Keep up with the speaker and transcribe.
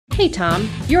Hey, Tom,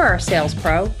 you're our sales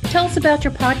pro. Tell us about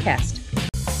your podcast.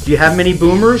 Do you have many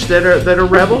boomers that are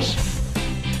rebels?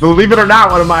 Believe it or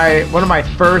not, one of my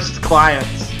first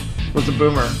clients was a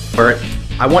boomer. All right,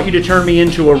 I want you to turn me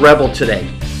into a rebel today.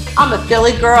 I'm a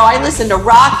Philly girl. I listen to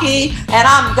Rocky, and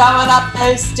I'm going up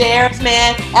those stairs,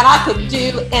 man, and I could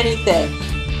do anything.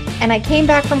 And I came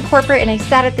back from corporate and I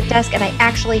sat at the desk and I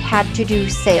actually had to do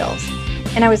sales.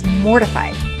 And I was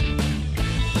mortified.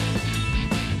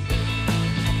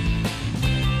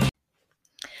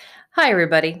 Hi,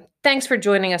 everybody. Thanks for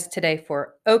joining us today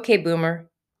for OK Boomer,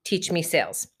 Teach Me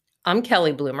Sales. I'm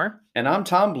Kelly Bloomer. And I'm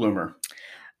Tom Bloomer.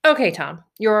 Okay, Tom,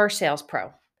 you're our sales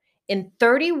pro. In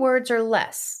 30 words or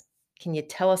less, can you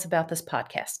tell us about this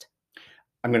podcast?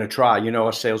 I'm going to try. You know,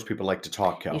 us salespeople like to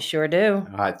talk, Kel. You sure do.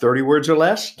 All right, 30 words or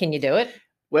less? Can you do it?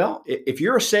 Well, if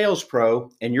you're a sales pro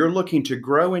and you're looking to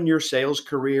grow in your sales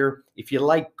career, if you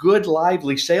like good,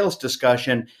 lively sales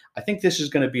discussion, I think this is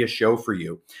going to be a show for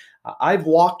you. I've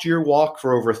walked your walk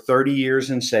for over 30 years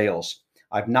in sales.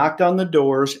 I've knocked on the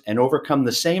doors and overcome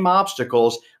the same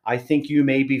obstacles I think you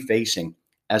may be facing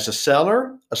as a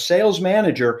seller, a sales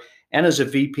manager, and as a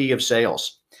VP of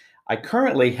sales. I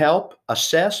currently help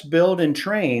assess, build, and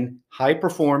train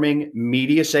high-performing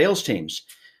media sales teams.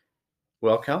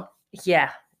 Well, Kel? Yeah,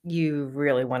 you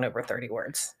really went over 30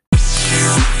 words.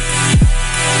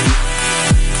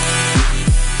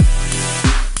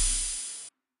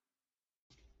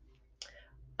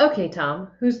 Okay, Tom,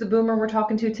 who's the boomer we're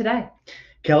talking to today?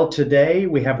 Kel, today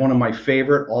we have one of my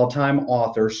favorite all-time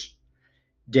authors,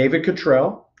 David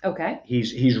Cottrell. Okay.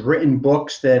 He's written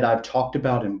books that I've talked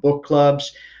about in book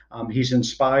clubs. He's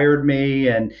inspired me.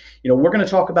 And, we're going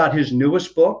to talk about his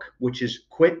newest book, which is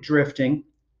Quit Drifting,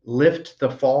 Lift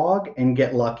the Fog, and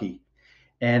Get Lucky.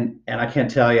 And I can't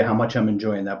tell you how much I'm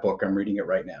enjoying that book. I'm reading it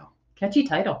right now. Catchy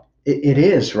title. It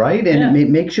is, right? And yeah.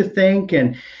 It makes you think.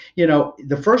 And,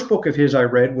 the first book of his I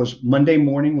read was Monday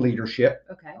Morning Leadership.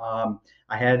 Okay.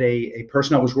 I had a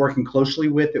person I was working closely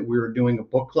with that we were doing a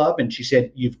book club, and she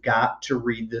said, you've got to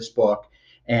read this book.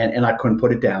 And I couldn't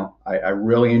put it down. I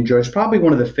really enjoy it. It's probably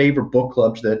one of the favorite book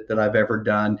clubs that I've ever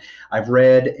done. I've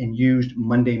read and used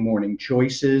Monday Morning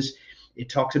Choices. It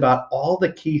talks about all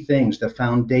the key things, the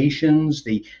foundations,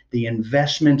 the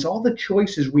investments, all the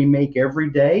choices we make every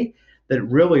day that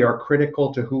really are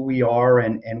critical to who we are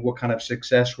and what kind of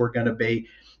success we're going to be.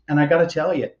 And I got to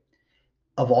tell you,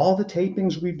 of all the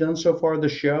tapings we've done so far, the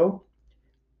show,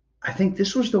 I think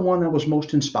this was the one that was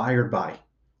most inspired by.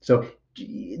 So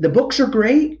the books are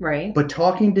great, right? But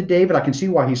talking to David, I can see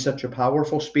why he's such a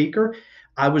powerful speaker.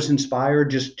 I was inspired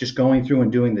just going through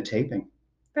and doing the taping.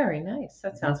 Very nice.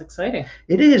 That sounds exciting.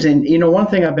 It is. And one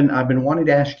thing I've been wanting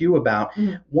to ask you about,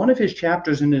 one of his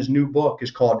chapters in his new book is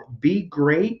called Be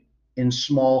Great in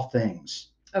Small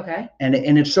Things. Okay. And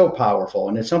it's so powerful,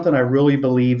 and it's something I really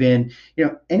believe in.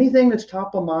 Anything that's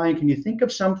top of mind, can you think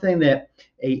of something that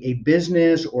a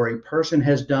business or a person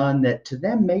has done that to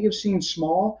them may have seemed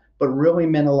small, but really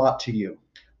meant a lot to you?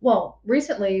 Well,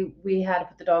 recently we had to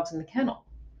put the dogs in the kennel.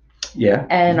 Yeah.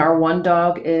 And our one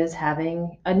dog is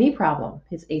having a knee problem,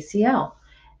 his ACL.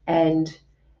 And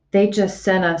they just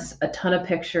sent us a ton of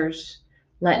pictures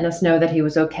letting us know that he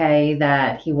was okay,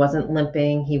 that he wasn't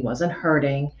limping, he wasn't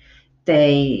hurting.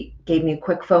 They gave me a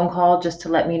quick phone call just to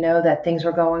let me know that things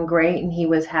were going great and he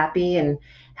was happy and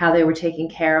how they were taking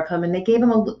care of him. And they gave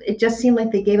him it just seemed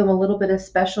like they gave him a little bit of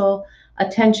special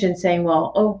attention, saying,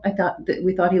 well,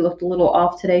 we thought he looked a little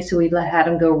off today, so we had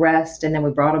him go rest, and then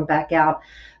we brought him back out.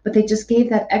 But they just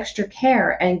gave that extra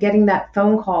care, and getting that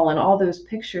phone call and all those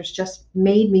pictures just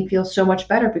made me feel so much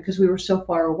better because we were so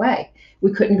far away.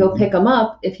 We couldn't go pick him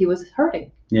up if he was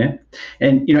hurting. Yeah.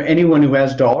 And, anyone who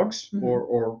has dogs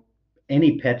or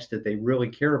any pets that they really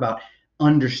care about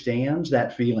understands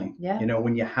that feeling. Yeah.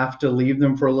 When you have to leave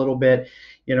them for a little bit,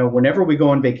 whenever we go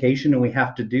on vacation and we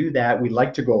have to do that, we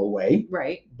like to go away.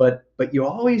 Right. But you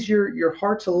always, your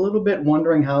heart's a little bit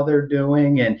wondering how they're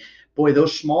doing. And boy,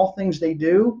 those small things they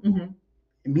do,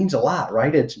 it means a lot,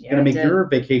 right? It's going to make your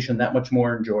vacation that much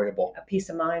more enjoyable. A peace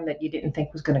of mind that you didn't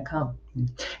think was going to come.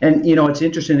 And, it's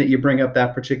interesting that you bring up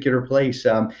that particular place,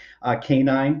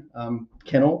 Canine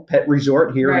Kennel Pet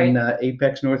Resort here in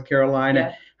Apex, North Carolina.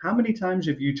 Yeah. How many times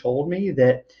have you told me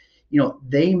that,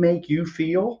 they make you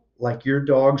feel like your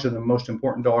dogs are the most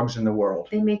important dogs in the world?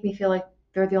 They make me feel like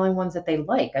they're the only ones that they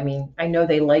like. I mean, I know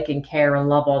they like and care and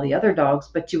love all the other dogs,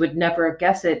 but you would never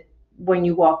guess it when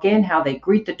you walk in, how they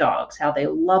greet the dogs, how they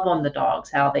love on the dogs,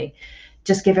 how they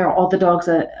just give all the dogs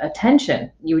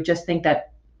attention. You would just think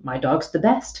that my dog's the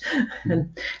best.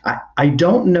 I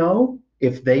don't know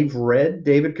if they've read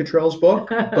David Cottrell's book,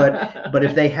 but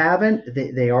if they haven't,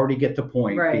 they already get the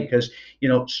point. Right. Because,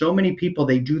 so many people,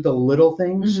 they do the little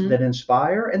things that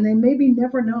inspire, and they maybe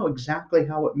never know exactly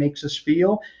how it makes us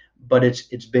feel, but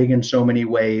it's big in so many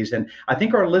ways. And I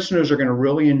think our listeners are going to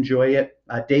really enjoy it.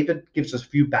 David gives us a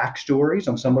few backstories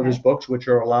on some of his books, which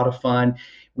are a lot of fun.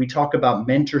 We talk about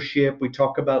mentorship. We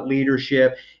talk about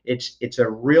leadership. It's a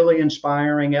really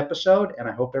inspiring episode, and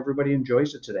I hope everybody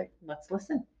enjoys it today. Let's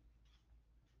listen.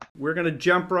 We're going to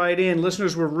jump right in.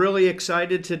 Listeners, we're really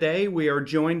excited today. We are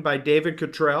joined by David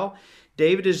Cottrell.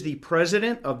 David is the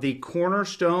president of the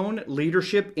Cornerstone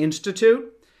Leadership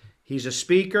Institute. He's a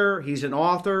speaker. He's an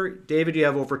author. David, you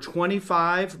have over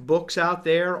 25 books out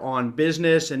there on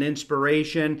business and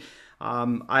inspiration.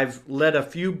 I've led a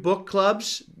few book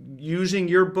clubs using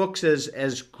your books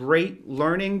as great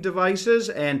learning devices,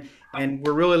 and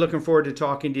we're really looking forward to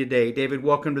talking to you today. David,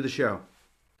 welcome to the show.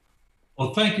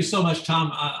 Well, thank you so much,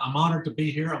 Tom. I'm honored to be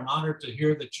here. I'm honored to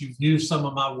hear that you've used some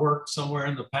of my work somewhere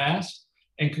in the past.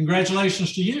 And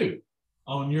congratulations to you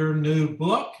on your new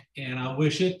book, and I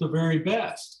wish it the very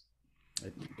best.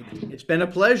 It's been a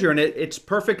pleasure, and it's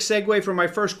perfect segue for my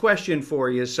first question for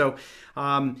you. So,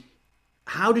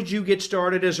 how did you get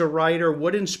started as a writer?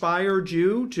 What inspired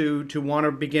you to want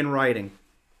to begin writing?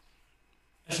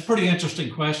 That's a pretty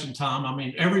interesting question, Tom. I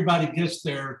mean, everybody gets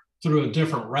there through a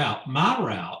different route. My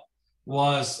route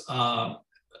was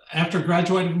after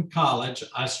graduating from college,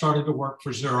 I started to work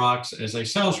for Xerox as a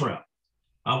sales rep.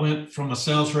 I went from a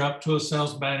sales rep to a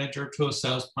sales manager to a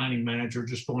sales planning manager,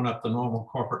 just going up the normal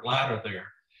corporate ladder there.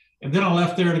 And then I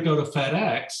left there to go to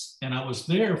FedEx, and I was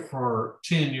there for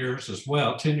 10 years as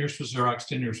well, 10 years for Xerox,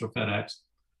 10 years for FedEx.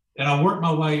 And I worked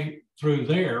my way through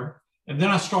there. And then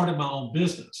I started my own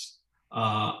business.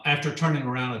 After turning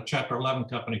around a Chapter 11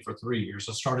 company for 3 years,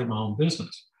 I started my own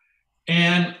business.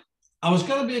 And I was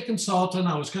going to be a consultant.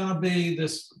 I was going to be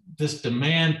this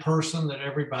demand person that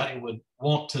everybody would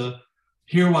want to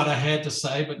hear what I had to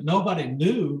say, but nobody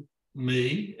knew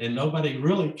me and nobody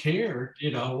really cared,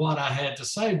 what I had to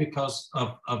say because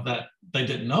of that. They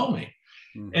didn't know me.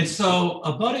 Mm-hmm. And so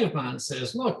a buddy of mine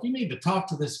says, look, you need to talk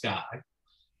to this guy.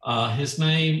 His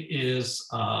name is,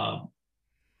 I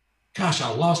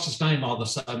lost his name all of a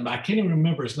sudden, but I can't even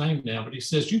remember his name now, but he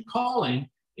says, you call him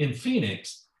in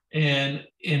Phoenix and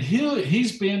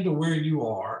he's been to where you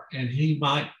are, and he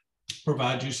might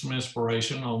provide you some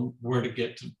inspiration on where to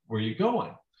get to where you're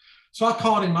going. So I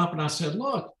called him up and I said,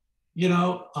 look,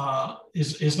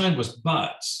 his name was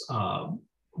Butts.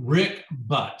 Rick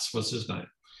Butts was his name.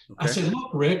 Okay. I said,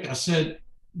 look, Rick, I said,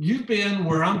 you've been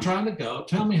where I'm trying to go.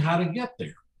 Tell me how to get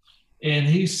there. And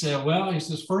he said, well, he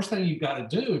says, first thing you got to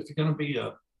do if you're going to be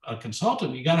a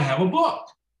consultant, you got to have a book.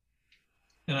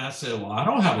 And I said, well, I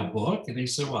don't have a book. And he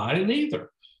said, well, I didn't either.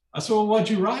 I said, well, what'd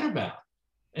you write about?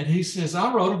 And he says,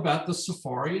 I wrote about the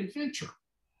Safari Adventure.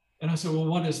 And I said, well,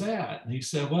 what is that? And he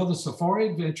said, well, the Safari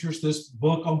Adventure is this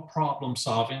book on problem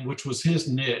solving, which was his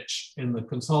niche in the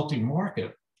consulting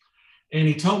market. And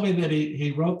he told me that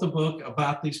he wrote the book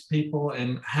about these people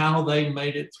and how they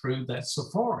made it through that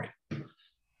safari.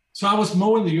 So I was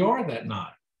mowing the yard that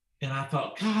night. And I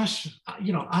thought, gosh, I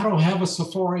don't have a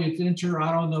Safari Adventure.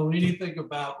 I don't know anything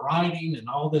about writing and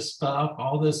all this stuff,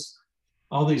 all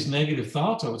these negative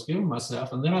thoughts I was giving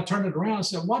myself. And then I turned it around and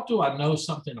said, what do I know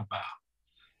something about?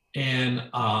 And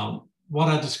what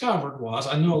I discovered was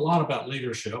I knew a lot about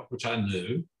leadership, which I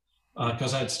knew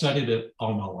because I had studied it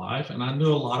all my life. And I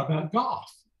knew a lot about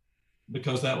golf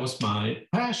because that was my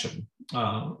passion.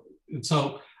 And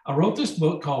so I wrote this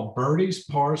book called Birdies,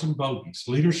 Pars, and Bogeys,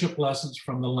 Leadership Lessons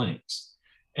from the Links.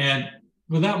 And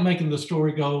without making the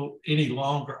story go any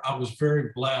longer, I was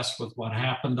very blessed with what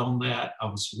happened on that. I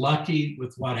was lucky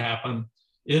with what happened.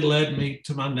 It led me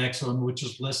to my next one, which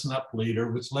is Listen Up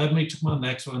Leader, which led me to my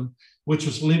next one, which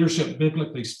was Leadership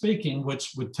Biblically Speaking,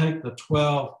 which would take the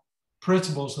 12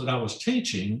 principles that I was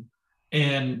teaching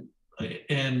and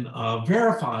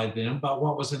verify them by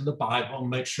what was in the Bible and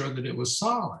make sure that it was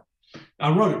solid.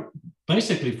 I wrote it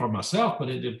basically for myself, but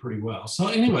it did pretty well. So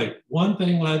anyway, one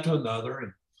thing led to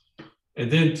another.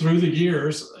 And then through the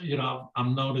years,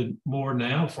 I'm noted more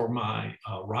now for my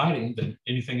writing than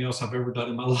anything else I've ever done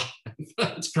in my life.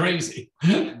 That's crazy.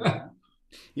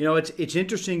 It's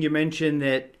interesting you mentioned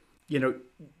that,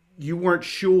 you weren't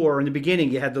sure in the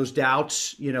beginning. You had those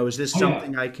doubts, is this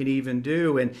something I can even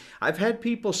do? And I've had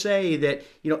people say that,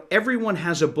 everyone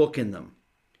has a book in them.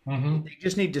 Mm-hmm. They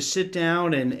just need to sit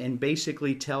down and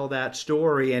basically tell that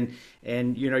story.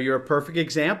 And you're a perfect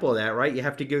example of that, right? You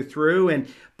have to go through.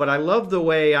 But I love the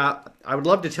way I would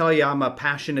love to tell you I'm a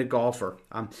passionate golfer.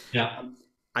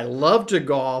 I love to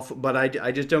golf, but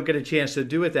I just don't get a chance to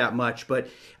do it that much. But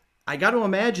I got to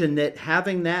imagine that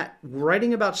having that,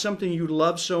 writing about something you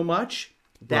love so much,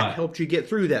 that Right. helped you get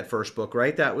through that first book,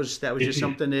 right? That was It just did.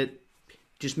 something that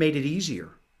just made it easier.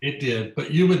 It did,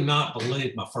 but you would not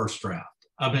believe my first draft.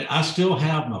 I mean, I still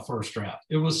have my first draft.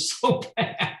 It was so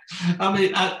bad. I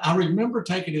mean, I remember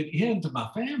taking it in to my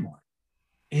family,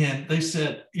 and they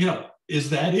said, is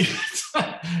that it?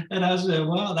 And I said,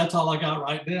 well, that's all I got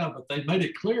right now. But they made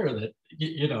it clear that,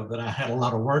 that I had a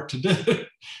lot of work to do,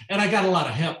 and I got a lot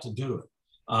of help to do it.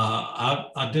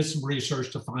 I did some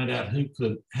research to find out who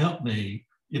could help me,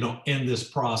 in this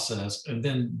process. And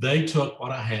then they took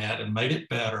what I had and made it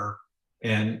better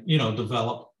and,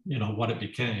 developed, what it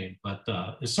became. But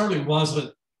it certainly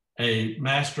wasn't a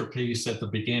masterpiece at the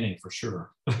beginning for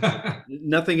sure.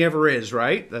 Nothing ever is,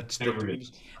 right? That's Never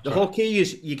is. the That's whole right. key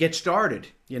is you get started,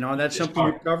 and that's Get something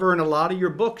you started. cover in a lot of your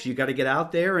books. You got to get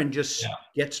out there and just Yeah.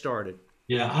 get started.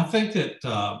 Yeah, I think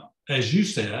that, as you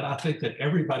said, I think that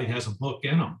everybody has a book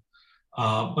in them.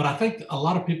 But I think a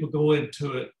lot of people go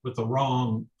into it with the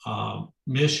wrong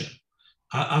mission.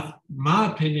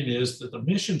 My opinion is that the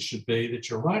mission should be that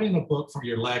you're writing a book for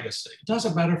your legacy. It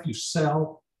doesn't matter if you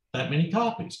sell that many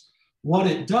copies. What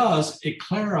it does, it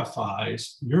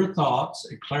clarifies your thoughts,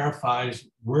 it clarifies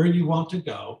where you want to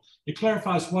go, it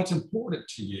clarifies what's important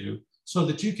to you so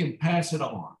that you can pass it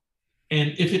on.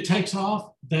 And if it takes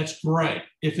off, that's great.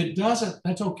 If it doesn't,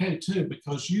 that's okay too,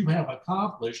 because you have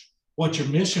accomplished what your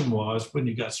mission was when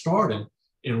you got started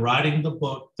in writing the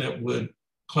book that would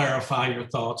clarify your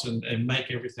thoughts and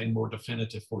make everything more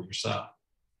definitive for yourself.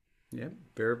 Yeah,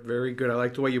 very, very good. I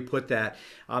like the way you put that.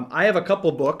 I have a couple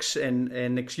books,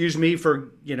 and excuse me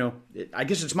for, I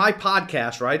guess it's my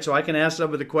podcast, right? So I can ask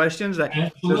some of the questions. There's a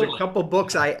Absolutely. couple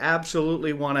books I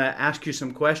absolutely want to ask you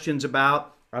some questions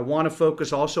about. I want to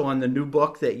focus also on the new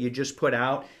book that you just put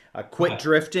out, Quit Right.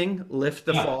 Drifting, Lift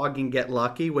the Yeah. Fog and Get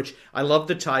Lucky, which I love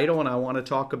the title, and I want to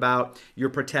talk about your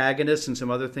protagonist and some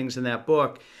other things in that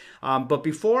book. But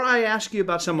before I ask you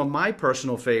about some of my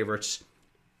personal favorites,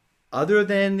 other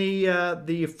than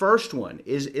the first one,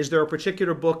 is there a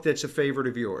particular book that's a favorite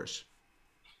of yours?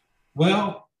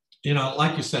 Well,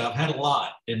 like you said, I've had a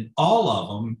lot, and all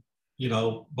of them,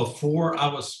 before I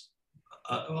was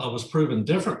proven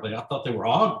differently. I thought they were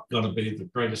all going to be the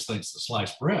greatest things to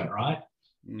slice bread, right?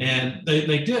 Mhm. And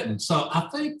they didn't. So I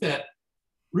think that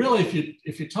really,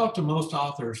 if you talk to most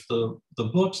authors, the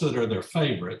books that are their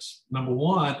favorites, number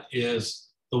one is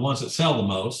the ones that sell the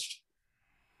most,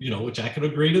 which I could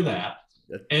agree to that,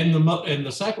 and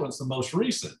the second one's the most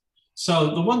recent.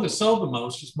 So the one that sold the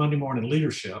most is Monday Morning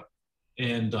Leadership,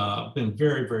 and been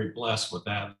very, very blessed with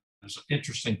that. There's an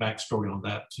interesting backstory on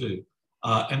that too.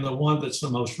 And the one that's the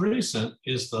most recent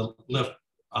is the Lift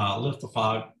the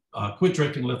Fog, Quit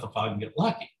Drifting, Lift the Fog, and Get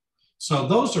Lucky. So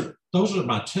those are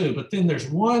my two. But then there's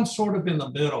one sort of in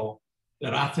the middle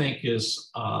that I think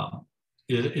is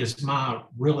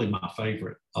really my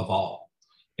favorite of all,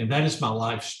 and that is my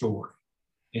life story.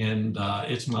 And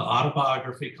it's my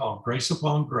autobiography called Grace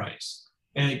Upon Grace,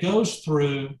 and it goes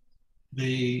through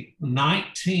the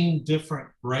 19 different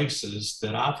graces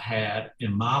that I've had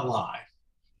in my life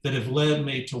that have led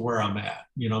me to where I'm at.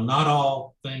 Not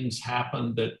all things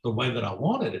happen the way that I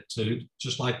wanted it to,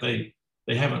 just like they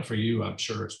haven't for you, I'm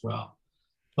sure, as well.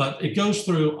 But it goes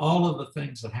through all of the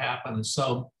things that happen. And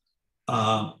so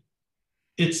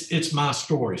it's my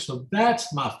story. So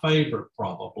that's my favorite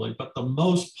probably, but the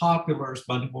most popular is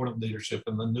Monday Morning Leadership,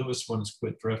 and the newest one is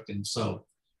Quit Drifting. So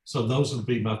those would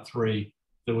be my three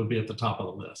that would be at the top of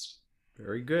the list.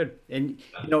 Very good. And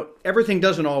everything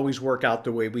doesn't always work out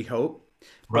the way we hope.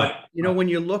 Right. But when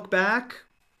you look back,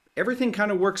 everything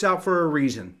kind of works out for a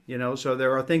reason. So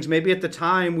there are things maybe at the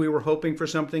time we were hoping for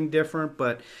something different,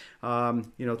 but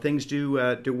things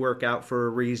do work out for a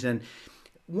reason.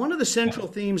 One of the central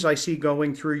themes I see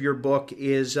going through your book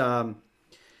is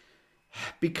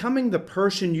becoming the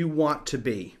person you want to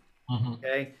be. Mm-hmm.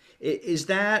 Okay,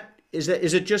 is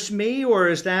it just me, or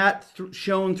is that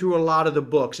shown through a lot of the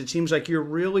books? It seems like you're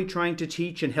really trying to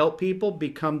teach and help people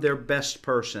become their best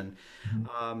person.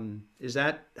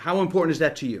 Mm-hmm. How important is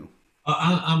that to you?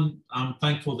 I'm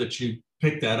thankful that you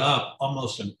picked that up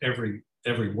almost in every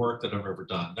work that I've ever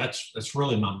done. That's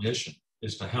really my mission,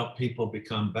 is to help people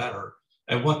become better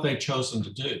at what they've chosen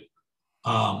to do.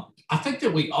 I think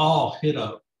that we all hit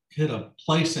a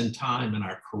place in time in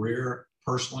our career,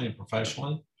 personally and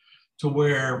professionally, to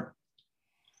where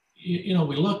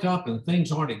we look up and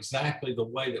things aren't exactly the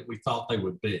way that we thought they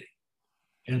would be.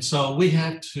 And so we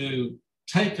have to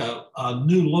take a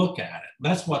new look at it.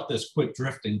 That's what this Quit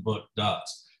Drifting book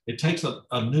does. It takes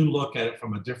a new look at it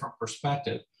from a different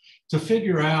perspective to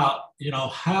figure out,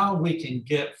 how we can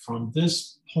get from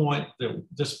this point,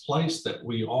 this place that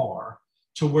we are,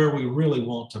 to where we really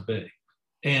want to be.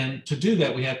 And to do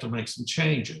that, we have to make some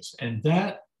changes. And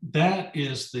that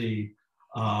is the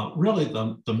really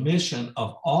the mission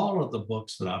of all of the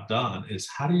books that I've done, is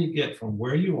how do you get from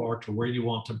where you are to where you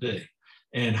want to be?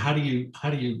 And how do you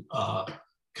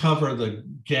cover the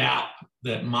gap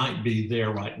that might be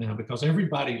there right now? Because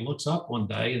everybody looks up one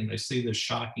day and they see this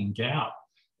shocking gap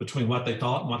between what they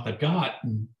thought and what they've got,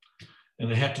 and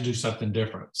they have to do something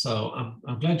different. So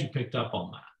I'm glad you picked up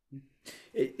on that.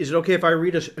 Is it okay if I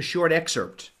read a short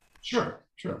excerpt? Sure.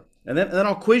 And then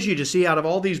I'll quiz you to see, out of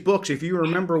all these books, if you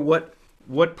remember what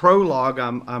prologue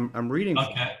I'm reading from.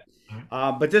 Okay.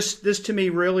 But this to me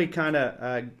really kind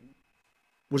of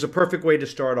was a perfect way to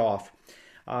start off.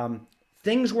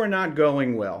 Things were not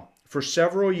going well. For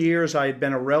several years, I had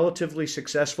been a relatively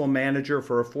successful manager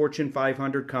for a Fortune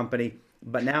 500 company,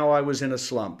 but now I was in a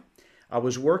slump. I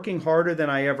was working harder than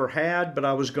I ever had, but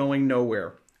I was going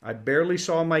nowhere. I barely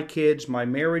saw my kids. My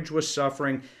marriage was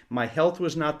suffering. My health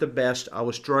was not the best. I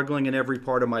was struggling in every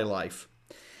part of my life.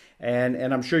 And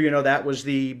I'm sure you know that was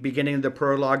the beginning of the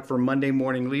prologue for Monday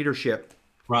Morning Leadership.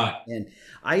 Right. And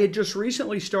I had just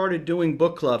recently started doing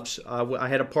book clubs. I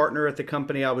had a partner at the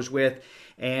company I was with,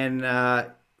 and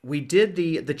we did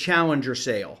the Challenger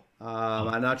sale.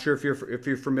 I'm not sure if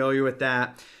you're familiar with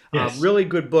that. Yes. Really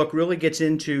good book. Really gets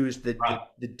into Right.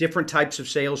 the different types of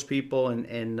salespeople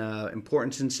and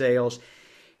importance in sales.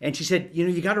 And she said,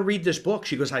 you got to read this book.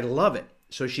 She goes, I love it.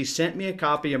 So she sent me a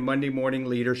copy of Monday Morning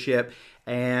Leadership,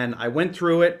 and I went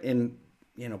through it in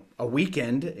a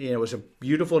weekend. It was a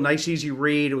beautiful, nice, easy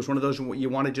read. It was one of those you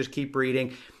want to just keep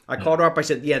reading. I called her up. I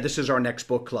said, yeah, this is our next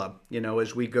book club,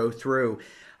 as we go through.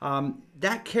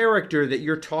 That character that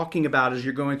you're talking about as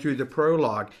you're going through the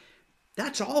prologue,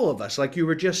 that's all of us, like you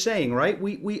were just saying, right?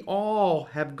 We all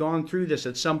have gone through this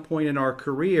at some point in our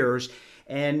careers,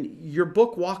 and your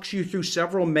book walks you through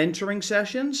several mentoring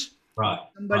sessions. Right.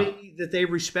 Somebody that they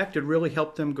respected really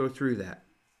helped them go through that.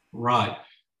 Right.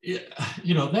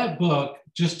 That book,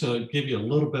 just to give you a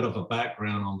little bit of a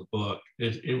background on the book,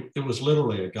 it was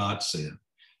literally a godsend.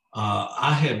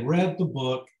 I had read the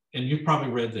book, and you probably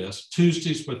read this,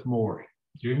 Tuesdays with Morrie.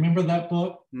 Do you remember that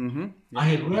book? Mm-hmm. Yeah. I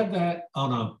had read that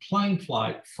on a plane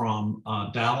flight from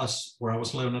Dallas, where I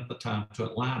was living at the time, to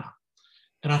Atlanta.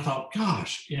 And I thought,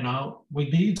 gosh, we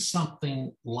need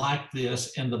something like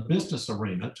this in the business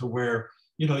arena, to where,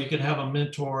 you could have a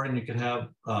mentor and you could have,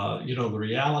 the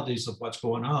realities of what's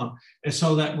going on. And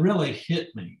so that really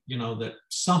hit me, that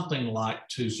something like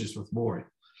Tuesdays with Morrie.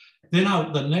 Then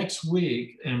the next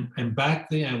week, and back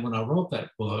then when I wrote that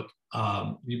book,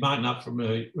 you might not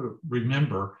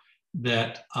remember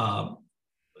that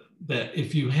that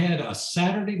if you had a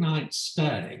Saturday night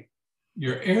stay,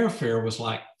 your airfare was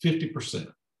like 50%.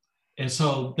 And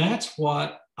so that's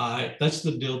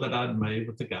the deal that I'd made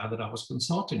with the guy that I was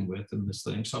consulting with in this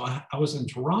thing. So I was in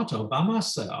Toronto by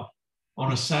myself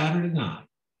on a Saturday night,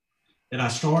 and I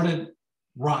started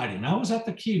writing. I was at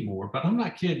the keyboard, but I'm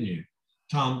not kidding you,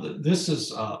 Tom. This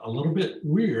is a little bit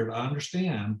weird, I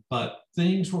understand, but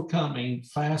things were coming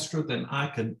faster than I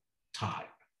could type.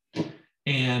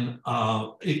 And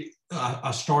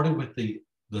I started with the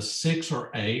 6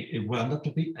 or 8, it wound up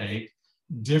to be 8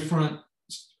 different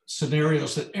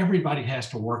scenarios that everybody has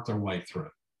to work their way through,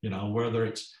 whether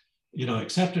it's,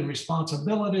 accepting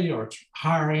responsibility or it's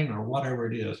hiring or whatever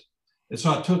it is. And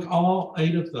so I took all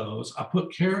 8 of those, I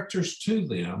put characters to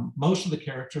them. Most of the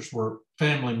characters were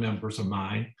family members of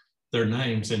mine, their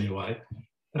names anyway.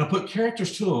 And I put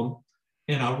characters to them,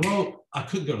 and I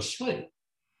couldn't go to sleep.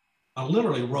 I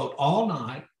literally wrote all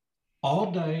night,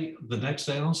 all day, the next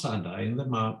day on Sunday, and then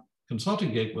my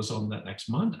consulting gig was on that next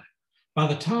Monday. By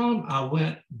the time I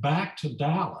went back to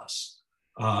Dallas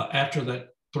after that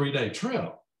 3-day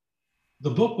trip, the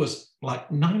book was like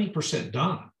 90%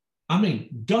 done. I mean,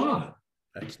 done.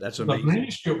 That's amazing. The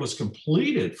manuscript was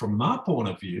completed from my point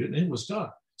of view, and it was done.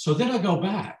 So then I go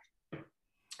back,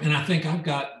 and I think I've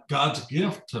got God's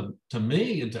gift to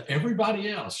me and to everybody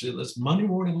else. This Monday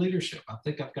Morning Leadership. I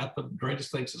think I've got the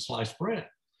greatest things to slice bread.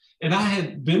 And I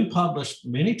had been published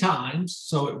many times,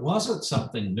 so it wasn't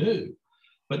something new,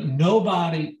 but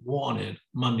nobody wanted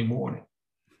Monday Morning.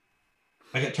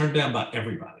 I got turned down by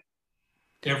everybody.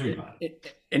 Everybody.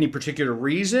 Any particular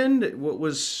reason? What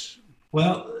was?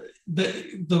 Well,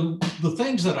 the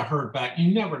things that I heard back,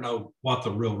 you never know what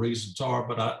the real reasons are,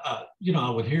 but I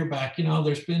would hear back,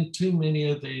 there's been too many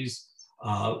of these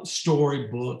story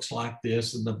books like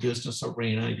this in the business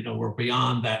arena. We're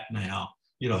beyond that now.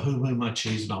 Who moved my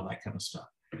cheese and all that kind of stuff.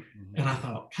 And I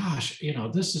thought, gosh,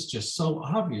 this is just so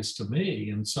obvious to me.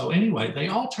 And so anyway, they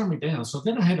all turned me down. So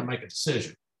then I had to make a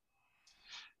decision.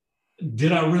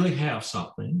 Did I really have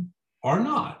something or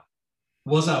not?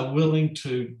 Was I willing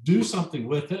to do something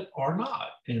with it or not?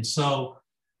 And so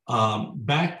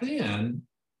back then,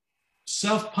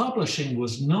 self-publishing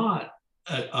was not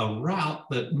a route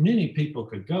that many people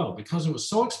could go because it was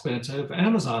so expensive.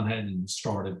 Amazon hadn't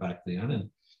started back then,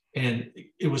 and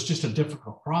it was just a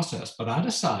difficult process. But I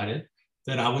decided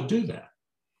that I would do that,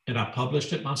 and I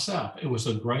published it myself. It was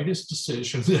the greatest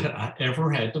decision that I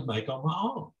ever had to make on my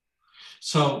own.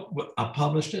 So I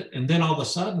published it, and then all of a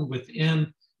sudden,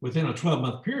 within a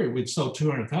 12-month period, we'd sold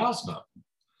 200,000 of them.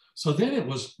 So then it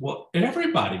was what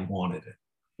everybody wanted it,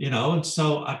 and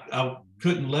so I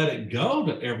couldn't let it go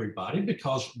to everybody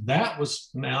because that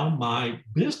was now my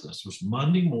business, was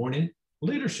Monday morning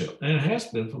leadership. And it has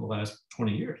been for the last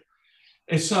 20 years.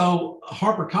 And so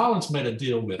HarperCollins made a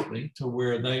deal with me to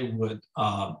where they would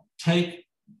take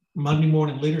Monday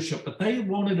morning leadership, but they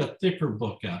wanted a thicker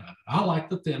book out of it. I like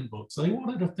the thin books. They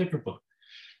wanted a thicker book.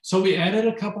 So we added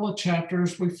a couple of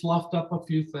chapters, we fluffed up a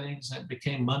few things, and it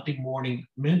became Monday Morning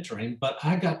Mentoring, but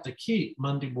I got to keep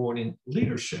Monday Morning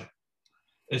Leadership.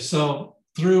 And so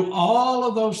through all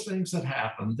of those things that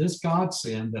happened, this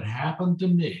godsend that happened to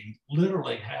me,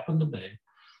 literally happened to me,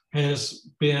 has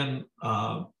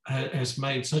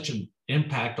made such an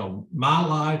impact on my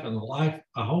life and the life,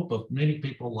 I hope, of many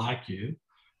people like you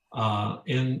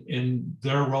in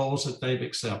their roles that they've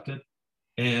accepted.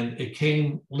 And it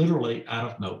came literally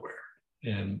out of nowhere.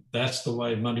 And that's the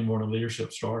way Monday Morning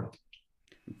Leadership started.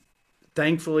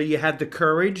 Thankfully, you had the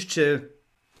courage to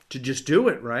just do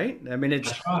it, right? I mean,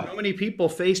 it's right. So many people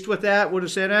faced with that would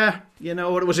have said, it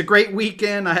was a great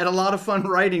weekend. I had a lot of fun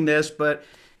writing this, but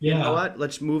you know what?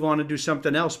 Let's move on and do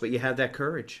something else. But you had that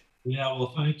courage. Yeah,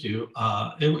 well, thank you.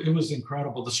 It was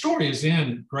incredible. The story is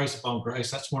in Grace Upon Grace.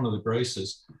 That's one of the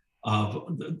graces.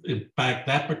 In fact,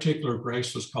 that particular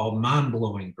grace was called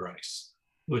Mind-Blowing Grace,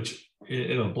 which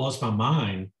it blows my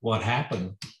mind what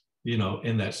happened,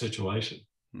 in that situation.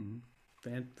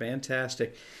 Mm-hmm.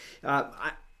 Fantastic.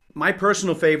 My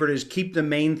personal favorite is Keep the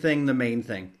Main Thing the Main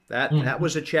Thing. That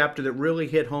was a chapter that really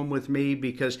hit home with me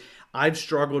because I've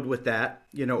struggled with that,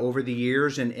 over the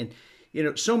years. And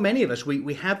so many of us,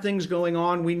 we have things going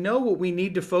on. We know what we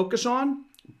need to focus on,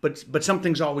 but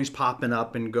something's always popping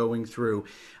up and going through.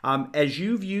 As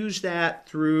you've used that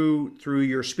through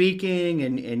your speaking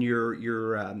and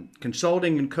your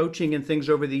consulting and coaching and things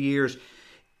over the years,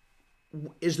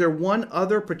 is there one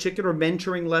other particular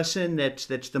mentoring lesson that's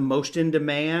the most in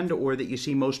demand or that you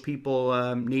see most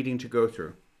people needing to go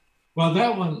through? Well,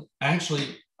 that one actually,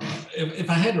 if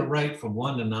I had to rate from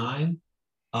 1 to 9,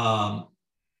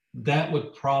 that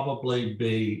would probably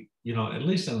be, at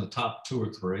least in the top 2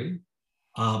 or 3.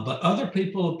 But other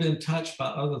people have been touched by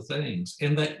other things.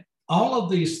 And that all of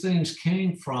these things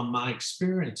came from my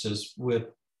experiences with,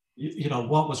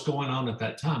 what was going on at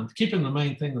that time. Keeping the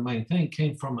main thing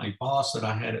came from a boss that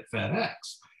I had at FedEx.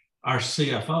 Our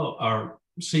CFO, our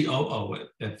COO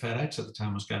at FedEx at the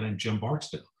time was a guy named Jim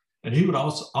Barksdale. And he would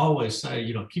also always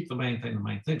say, keep the main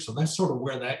thing. So that's sort of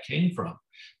where that came from.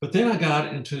 But then I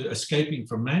got into escaping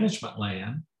from management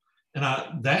land.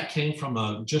 And that came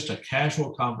from just a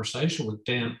casual conversation with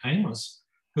Dan Amos,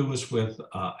 who was with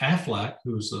Aflac,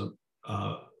 who was the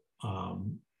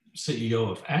CEO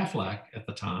of Aflac at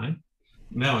the time.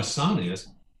 Now his son is.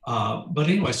 But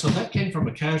anyway, so that came from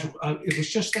a casual, it was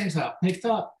just things that I picked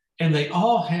up. And they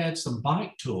all had some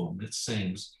bite to them, it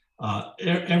seems.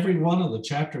 Every one of the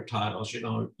chapter titles,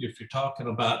 if you're talking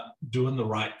about doing the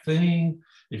right thing,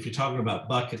 if you're talking about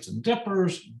buckets and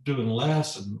dippers, doing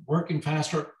less and working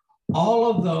faster,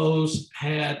 all of those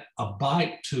had a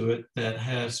bite to it that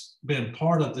has been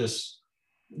part of this,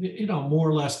 more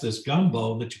or less this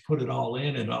gumbo that you put it all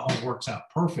in and it all works out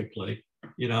perfectly,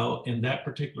 in that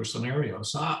particular scenario.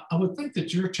 So I would think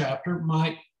that your chapter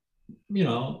might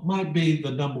be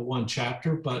the number 1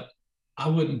 chapter, but I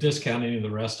wouldn't discount any of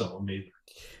the rest of them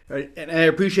either. And I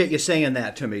appreciate you saying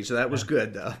that to me. So that was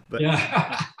good, though. But,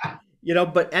 yeah.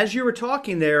 But as you were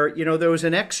talking there, there was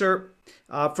an excerpt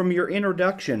from your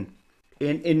introduction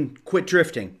in Quit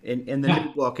Drifting in the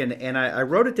new book. And I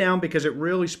wrote it down because it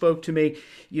really spoke to me.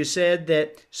 You said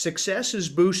that success is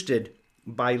boosted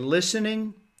by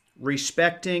listening,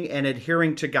 respecting, and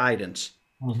adhering to guidance.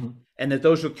 Mm-hmm. And that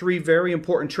those are 3 very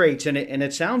important traits. And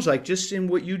it sounds like just in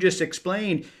what you just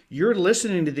explained, you're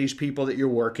listening to these people that you're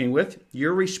working with,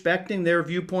 you're respecting their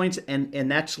viewpoints, and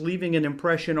that's leaving an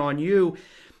impression on you.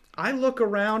 I look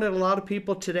around at a lot of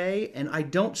people today, and I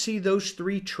don't see those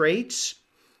 3 traits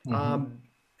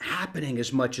happening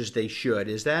as much as they should.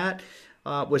 Is that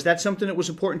Was that something that was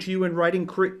important to you in writing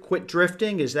Quit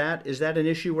Drifting? Is that an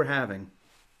issue we're having?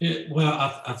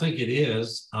 I think it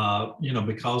is,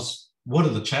 because one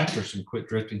of the chapters in Quit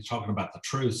Drifting is talking about the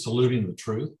truth, saluting the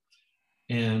truth.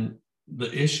 And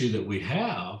the issue that we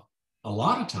have a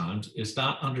lot of times is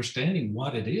not understanding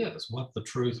what it is, what the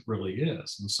truth really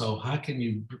is. And so how can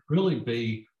you really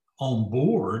be on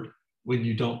board when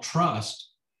you don't trust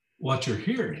what you're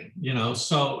hearing?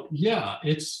 So yeah,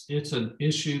 it's an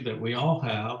issue that we all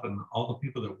have, and all the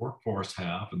people that work for us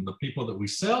have, and the people that we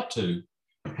sell to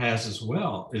has as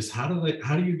well, is how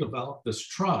do you develop this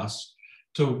trust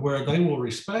to where they will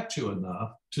respect you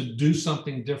enough to do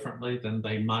something differently than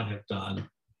they might have done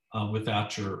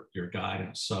without your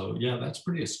guidance. So yeah, that's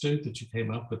pretty astute that you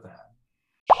came up with that.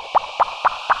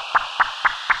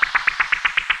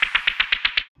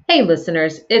 Hey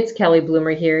listeners, it's Kelly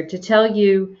Bloomer here to tell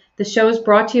you the show is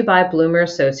brought to you by Bloomer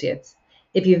Associates.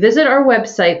 If you visit our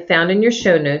website found in your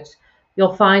show notes,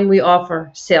 you'll find we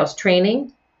offer sales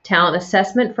training, talent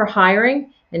assessment for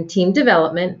hiring and team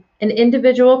development, and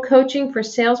individual coaching for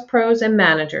sales pros and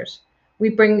managers. We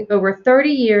bring over 30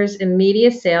 years in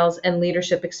media sales and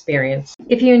leadership experience.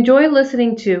 If you enjoy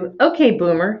listening to Okay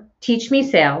Boomer, Teach Me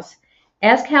Sales,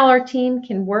 ask how our team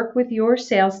can work with your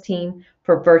sales team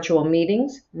for virtual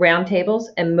meetings, roundtables,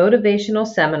 and motivational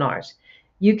seminars.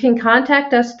 You can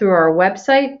contact us through our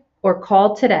website or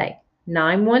call today,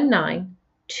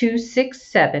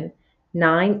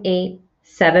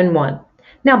 919-267-9871.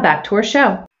 Now back to our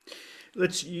show.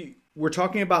 We're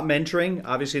talking about mentoring.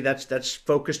 Obviously, that's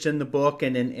focused in the book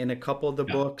and in a couple of the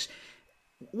books.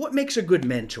 What makes a good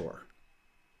mentor?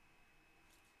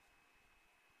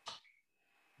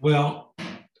 Well,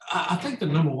 I think the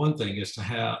number one thing is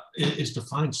to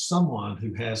find someone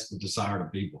who has the desire to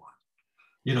be one.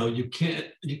 You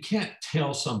can't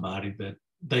tell somebody that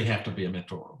they have to be a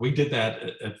mentor. We did that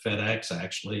at FedEx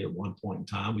actually at one point in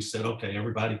time. We said, okay,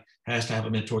 everybody has to have a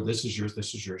mentor. This is yours.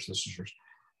 This is yours. This is yours.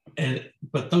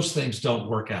 But those things don't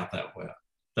work out that well.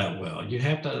 You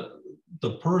have to.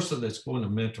 The person that's going to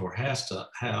mentor has to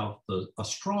have a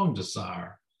strong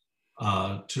desire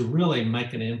to really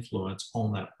make an influence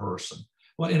on that person.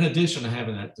 Well, in addition to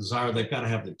having that desire, they've got to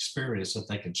have the experience that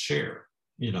they can share,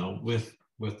 with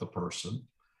the person.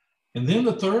 And then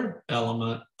the third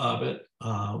element of it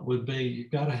would be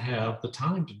you've got to have the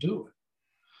time to do it.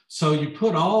 So you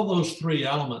put all those three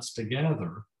elements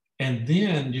together, and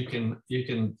then you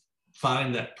can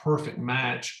find that perfect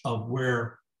match of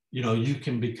where you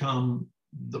can become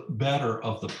the better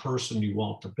of the person you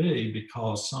want to be,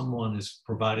 because someone is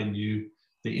providing you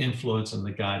the influence and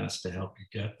the guidance to help you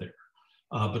get there.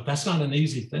 But that's not an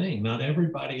easy thing. Not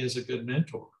everybody is a good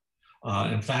mentor.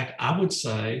 In fact, I would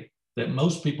say that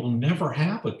most people never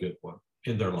have a good one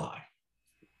in their life,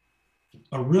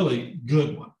 a really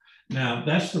good one. Now,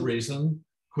 that's the reason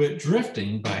Quit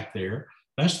Drifting back there.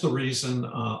 That's the reason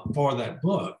for that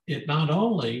book. It not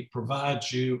only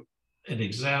provides you an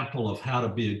example of how to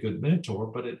be a good mentor,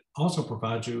 but it also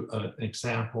provides you an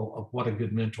example of what a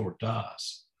good mentor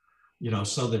does.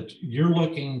 So that you're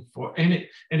looking for, and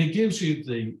it gives you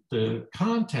the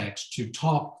context to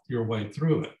talk your way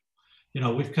through it.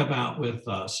 We've come out with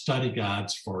study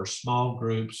guides for small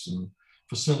groups and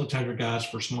facilitator guides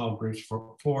for small groups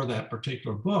for that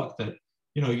particular book that,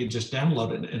 you just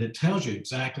download it and it tells you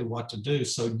exactly what to do.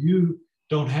 So you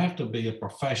don't have to be a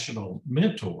professional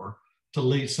mentor to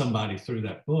lead somebody through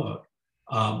that book.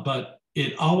 But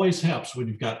it always helps when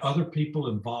you've got other people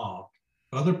involved,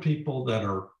 other people that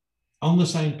are on the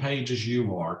same page as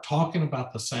you are, talking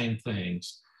about the same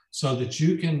things, so that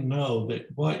you can know that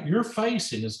what you're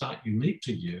facing is not unique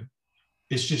to you.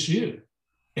 It's just you.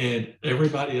 And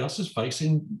everybody else is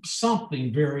facing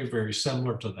something very, very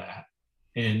similar to that.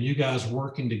 And you guys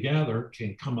working together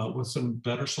can come up with some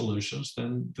better solutions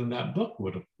than that book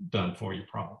would have done for you,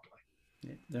 probably.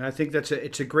 And I think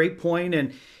it's a great point.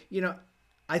 And,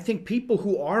 I think people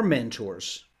who are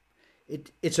mentors,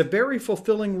 it's a very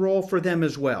fulfilling role for them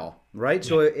as well, right? Yeah.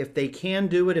 So if they can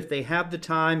do it, if they have the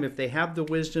time, if they have the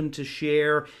wisdom to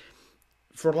share,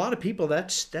 for a lot of people,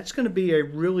 that's going to be a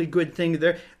really good thing.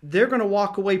 They're going to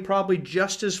walk away probably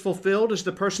just as fulfilled as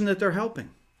the person that they're helping.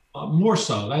 More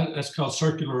so. That's called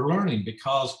circular learning,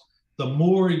 because the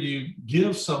more you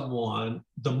give someone,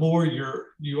 the more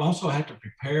you also have to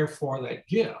prepare for that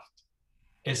gift.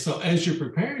 And so as you're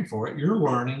preparing for it, you're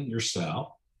learning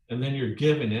yourself, and then you're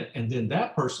giving it, and then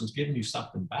that person's giving you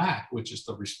something back, which is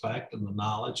the respect and the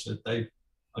knowledge that they've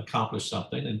accomplished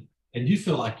something, and you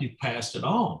feel like you've passed it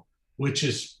on, which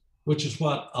is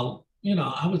what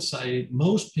I would say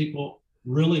most people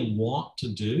really want to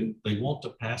do. They want to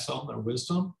pass on their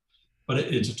wisdom, but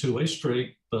it's a two-way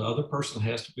street. The other person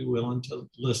has to be willing to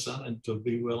listen and to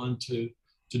be willing to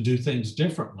do things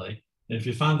differently. And if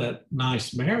you find that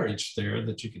nice marriage there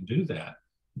that you can do that,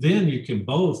 then you can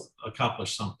both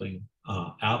accomplish something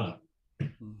out of it.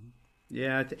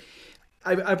 Yeah.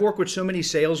 I've worked with so many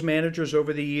sales managers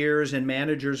over the years and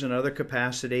managers in other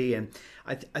capacity. And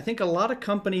I think a lot of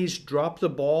companies drop the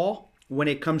ball when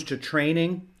it comes to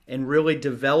training and really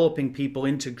developing people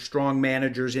into strong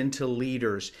managers, into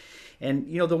leaders. And,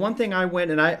 the one thing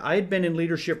I had been in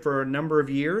leadership for a number of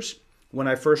years. When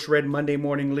I first read Monday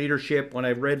Morning Leadership, when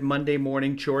I read Monday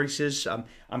Morning Choices,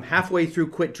 I'm halfway through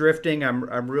Quit Drifting.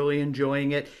 I'm really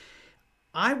enjoying it.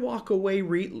 I walk away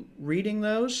reading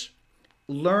those,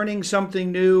 learning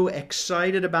something new,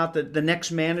 excited about the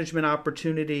next management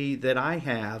opportunity that I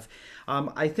have.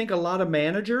 I think a lot of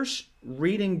managers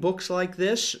reading books like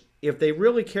this, if they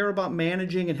really care about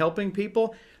managing and helping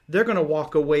people, they're going to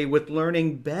walk away with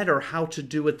learning better how to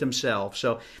do it themselves.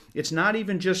 So it's not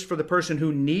even just for the person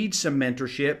who needs some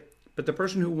mentorship, but the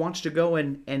person who wants to go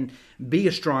and be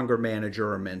a stronger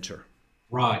manager or mentor.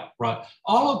 Right.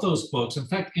 All of those books, in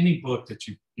fact, any book that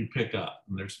you pick up,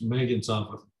 and there's millions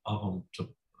of them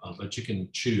that you can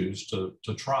choose to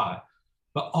try.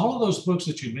 But all of those books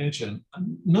that you mentioned,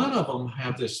 none of them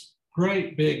have this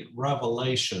great big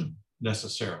revelation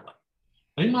necessarily.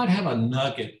 They might have a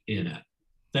nugget in it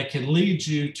that can lead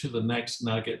you to the next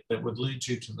nugget that would lead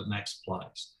you to the next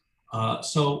place.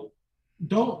 So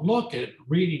don't look at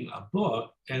reading a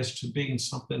book as to being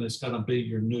something that's going to be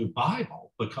your new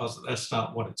Bible, because that's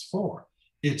not what it's for.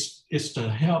 It's to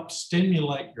help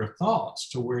stimulate your thoughts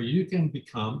to where you can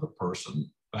become the person,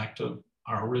 back to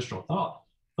our original thought,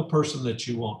 the person that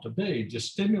you want to be.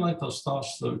 Just stimulate those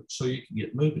thoughts so you can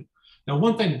get moving. Now,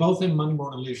 one thing, both in Monday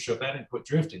Morning Leadership and in Quit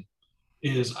Drifting,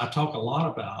 is I talk a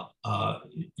lot about,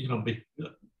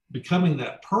 becoming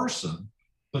that person,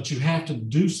 but you have to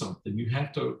do something. You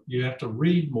have to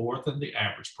read more than the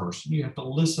average person. You have to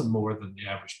listen more than the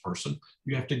average person.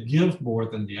 You have to give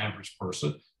more than the average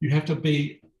person. You have to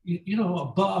be,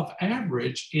 above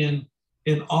average in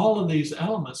all of these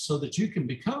elements so that you can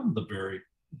become the very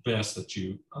best that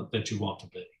you want to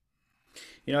be.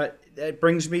 That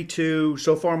brings me to,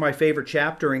 so far, my favorite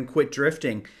chapter in Quit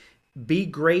Drifting. Be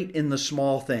great in the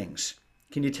small things.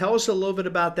 Can you tell us a little bit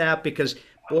about that? Because,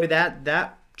 boy,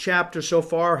 that chapter so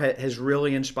far has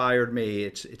really inspired me.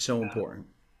 It's so important.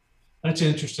 That's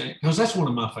interesting, because that's one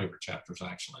of my favorite chapters,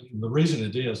 actually. And the reason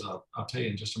it is, I'll tell you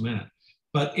in just a minute.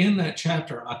 But in that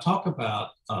chapter, I talk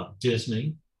about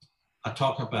Disney, I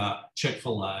talk about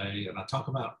Chick-fil-A, and I talk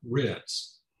about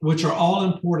Ritz, which are all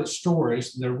important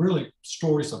stories. They're really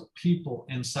stories of people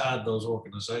inside those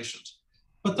organizations.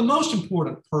 But the most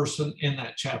important person in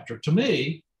that chapter to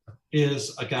me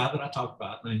is a guy that I talk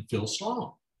about named Phil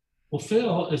Sloan. Well,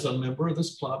 Phil is a member of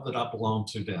this club that I belong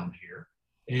to down here.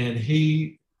 And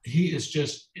he is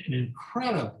just an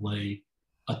incredibly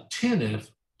attentive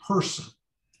person.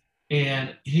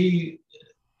 And he's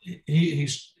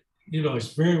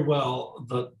very well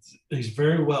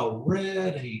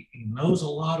read. He knows a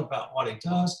lot about what he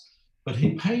does, but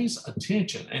he pays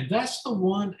attention. And that's the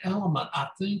one element I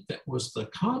think that was the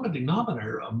common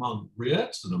denominator among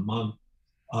Ritz and among,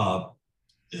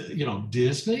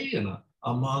 Disney and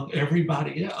among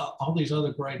everybody, all these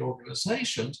other great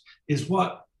organizations, is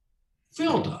what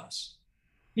Phil does.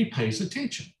 He pays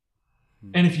attention.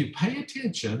 And if you pay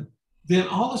attention, then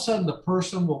all of a sudden the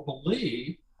person will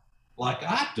believe, like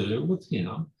I do with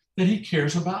him, that he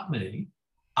cares about me.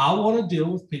 I want to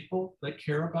deal with people that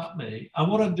care about me. I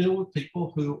want to deal with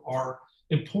people who are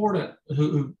important,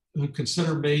 who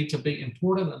consider me to be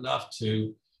important enough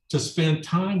to spend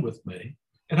time with me.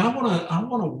 And I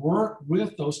want to work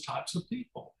with those types of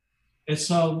people. And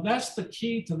so that's the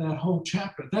key to that whole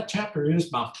chapter. That chapter is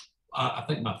I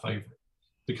think my favorite,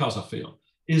 because I feel,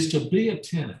 is to be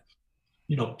attentive,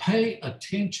 pay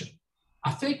attention.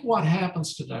 I think what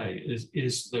happens today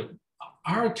is that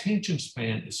our attention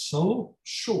span is so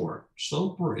short, so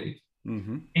brief,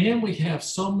 and we have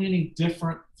so many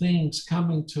different things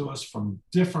coming to us from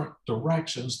different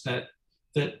directions that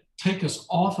take us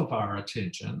off of our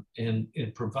attention and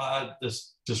provide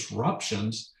this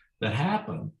disruptions that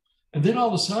happen. And then all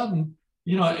of a sudden,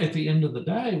 at the end of the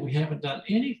day, we haven't done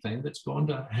anything that's going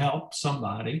to help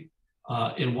somebody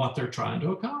in what they're trying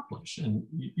to accomplish. And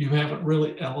you haven't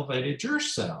really elevated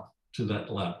yourself to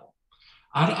that level.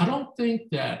 I don't think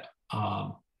that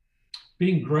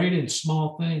being great in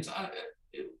small things,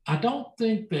 I don't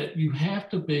think that you have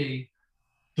to be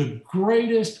the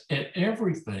greatest at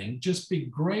everything. Just be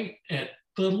great at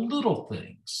the little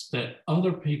things that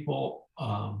other people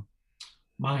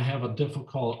might have a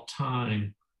difficult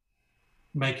time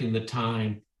making the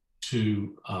time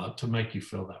to make you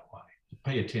feel that way.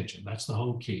 Pay attention. That's the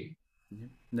whole key.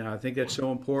 No, I think that's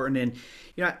so important.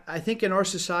 And I think in our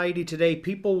society today,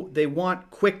 people, they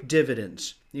want quick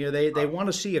dividends. They want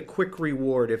to see a quick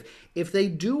reward. If they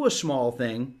do a small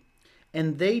thing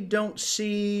and they don't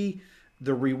see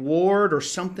the reward or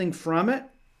something from it,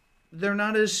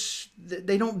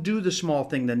 they don't do the small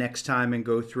thing the next time and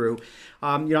go through.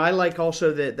 I like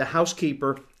also the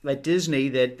housekeeper at Disney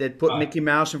that put Mickey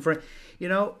Mouse in front.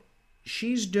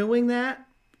 She's doing that.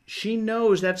 She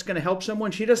knows that's going to help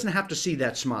someone. She doesn't have to see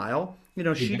that smile.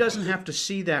 She doesn't have to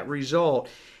see that result.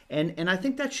 And I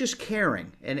think that's just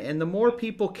caring. And the more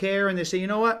people care and they say, you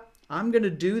know what, I'm going to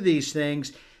do these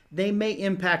things, they may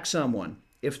impact someone.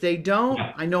 If they don't,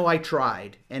 I know I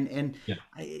tried. And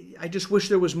I just wish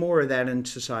there was more of that in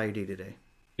society today.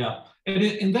 Yeah. And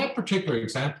in that particular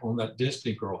example, in that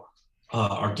Disney girl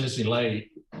or Disney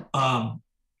lady,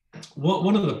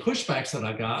 one of the pushbacks that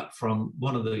I got from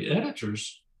one of the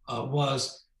editors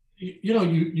was,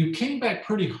 you came back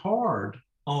pretty hard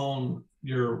on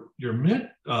your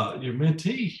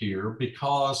mentee here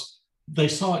because they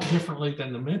saw it differently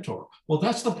than the mentor. Well,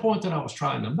 that's the point that I was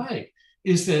trying to make,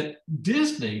 is that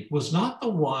Disney was not the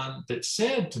one that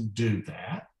said to do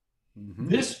that. Mm-hmm.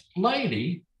 This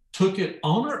lady took it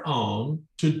on her own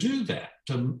to do that,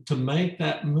 to make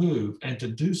that move and to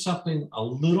do something a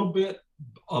little bit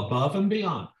above and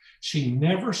beyond. She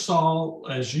never saw,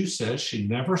 as you said, she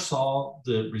never saw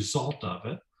the result of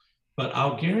it. But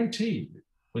I'll guarantee you,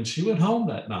 when she went home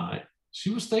that night, she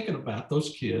was thinking about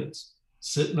those kids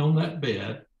sitting on that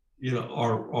bed,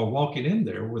 or walking in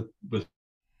there with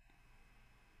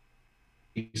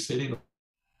sitting,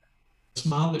 the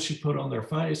smile that she put on their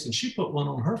face, and she put one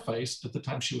on her face at the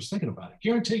time she was thinking about it.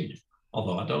 Guarantee you.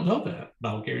 Although I don't know that, but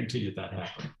I'll guarantee you that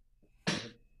happened.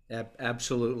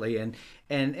 Absolutely, and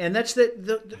that's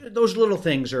those little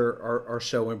things are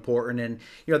so important,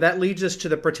 and that leads us to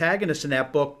the protagonist in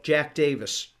that book, Jack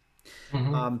Davis.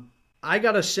 Mm-hmm. I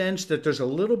got a sense that there's a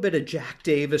little bit of Jack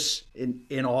Davis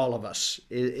in all of us.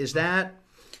 Is that?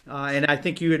 And I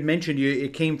think you had mentioned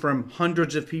it came from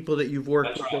hundreds of people that you've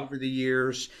worked with over the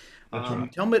years.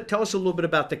 Right. Tell us a little bit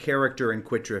about the character in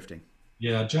Quit Drifting.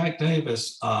 Yeah, Jack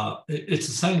Davis. It's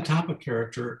the same type of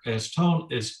character as Tony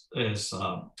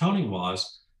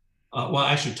was. Well,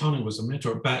 actually, Tony was a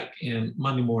mentor back in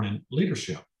Monday Morning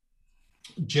Leadership.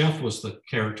 Jeff was the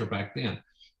character back then,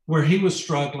 where he was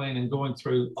struggling and going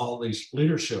through all these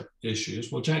leadership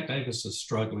issues. Well, Jack Davis is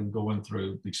struggling going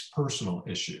through these personal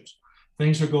issues.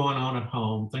 Things are going on at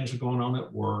home. Things are going on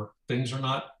at work. Things are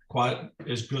not quite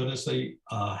as good as they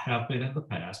have been in the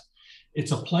past.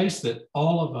 It's a place that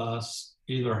all of us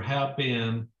either have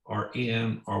been or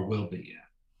in or will be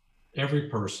in. Every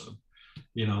person,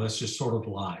 that's just sort of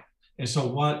life. And so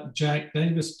what Jack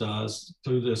Davis does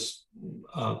through this,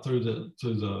 through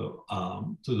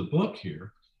the book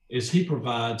here, is he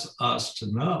provides us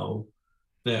to know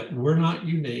that we're not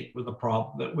unique with the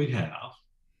problem that we have.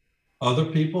 Other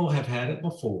people have had it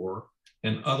before,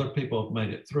 and other people have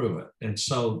made it through it. And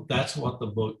so that's what the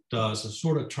book does. It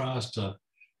sort of tries to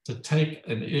take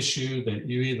an issue that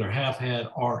you either have had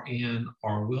or in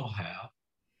or will have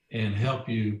and help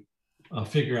you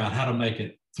figure out how to make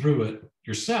it through it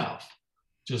yourself,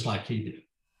 just like he did.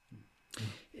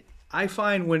 I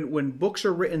find when books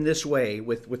are written this way,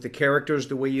 with the characters,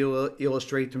 the way you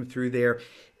illustrate them through there,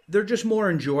 they're just more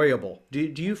enjoyable. Do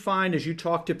you find, as you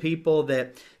talk to people,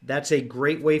 that that's a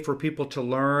great way for people to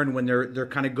learn when they're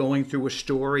kind of going through a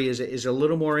story? Is it a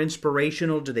little more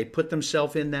inspirational? Do they put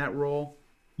themselves in that role?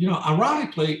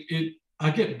 Ironically, I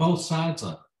get both sides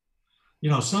of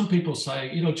it. Some people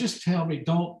say, just tell me,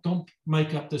 don't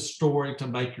make up this story to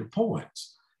make your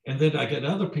points. And then I get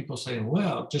other people saying,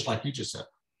 well, just like you just said,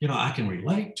 I can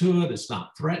relate to it. It's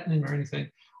not threatening or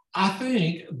anything. I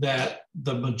think that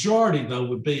the majority, though,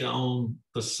 would be on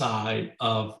the side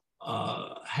of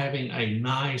having a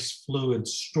nice, fluid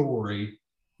story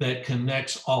that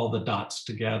connects all the dots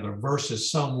together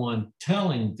versus someone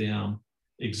telling them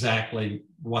exactly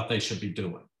what they should be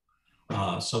doing.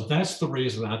 So that's the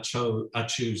reason I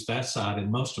choose that side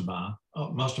in most of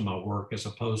my work, as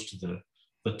opposed to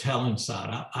the telling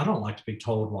side. I don't like to be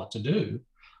told what to do,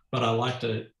 but I like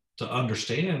to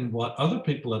understand what other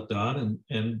people have done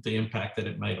and the impact that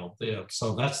it made on them.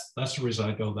 So that's the reason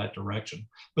I go that direction.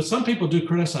 But some people do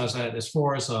criticize that, as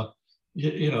far as an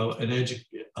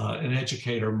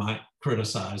educator might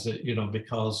criticize it,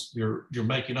 because you're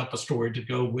making up a story to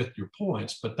go with your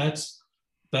points. But that's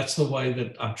the way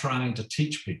that I'm trying to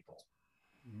teach people.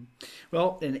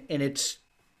 Well, and it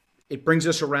brings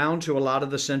us around to a lot of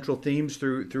the central themes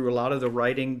through a lot of the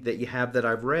writing that you have that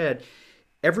I've read.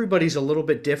 everybody's a little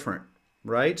bit different,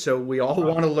 right? So we all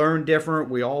want to learn different.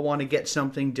 We all want to get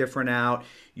something different out.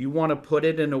 You want to put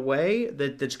it in a way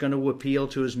that's going to appeal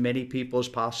to as many people as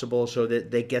possible so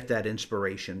that they get that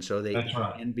inspiration so they That's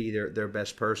right. can be their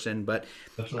best person. But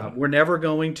That's right. we're never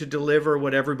going to deliver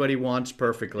what everybody wants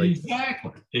perfectly.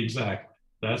 Exactly. Exactly.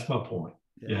 That's my point.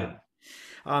 Yeah.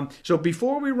 So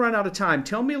before we run out of time,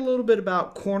 tell me a little bit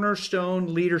about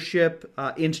Cornerstone Leadership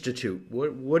Institute.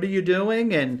 What are you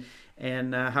doing,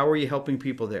 and how are you helping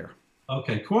people there?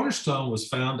 Okay. Cornerstone was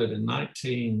founded in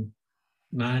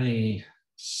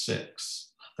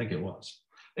 1996, I think it was.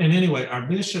 And anyway, our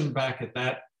mission back at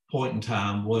that point in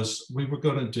time was we were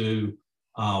going to do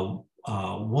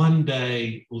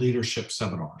 1-day leadership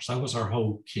seminars. That was our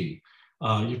whole key.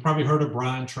 You've probably heard of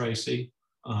Brian Tracy.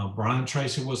 Brian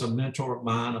Tracy was a mentor of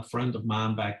mine, a friend of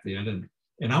mine back then,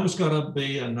 and I was going to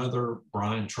be another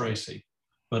Brian Tracy.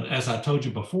 But as I told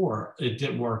you before, it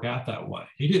didn't work out that way.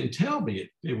 He didn't tell me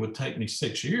it would take me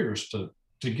 6 years to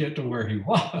get to where he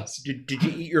was. Did you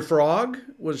eat your frog?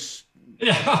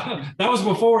 Yeah, that was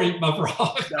before he ate my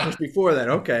frog. That was before that.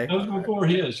 Okay. That was before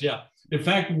his. Yeah. In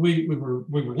fact, we were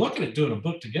looking at doing a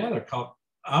book together called.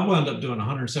 I wound up doing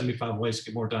 175 Ways to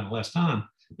Get More Done in Less Time,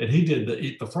 and he did the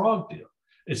Eat the Frog deal.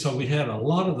 And so we had a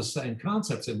lot of the same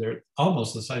concepts in there,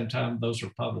 almost the same time. Those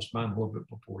were published, mine a little bit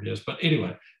before his. But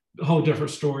anyway, a whole different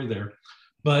story there.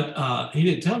 But he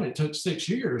didn't tell me it took 6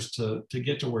 years to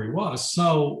get to where he was.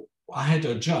 So I had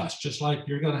to adjust, just like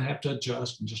you're going to have to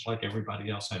adjust, and just like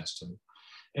everybody else has to.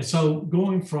 And so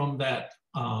going from that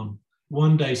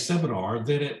 1-day seminar,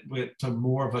 then it went to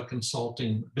more of a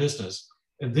consulting business.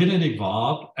 And then it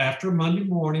evolved after Monday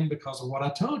morning because of what I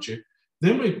told you.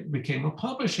 Then we became a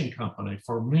publishing company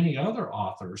for many other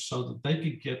authors so that they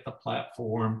could get the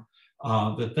platform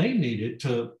that they needed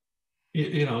to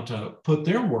put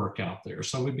their work out there.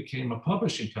 So we became a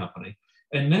publishing company.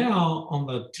 And now on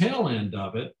the tail end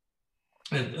of it,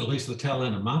 at least the tail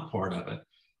end of my part of it,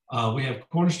 we have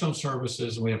Cornerstone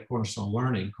Services and we have Cornerstone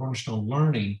Learning. Cornerstone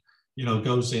Learning,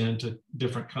 goes into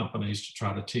different companies to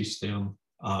try to teach them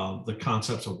the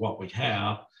concepts of what we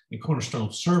have. And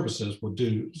Cornerstone Services will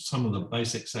do some of the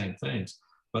basic same things.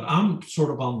 But I'm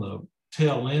sort of on the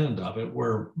tail end of it,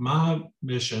 where my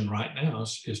mission right now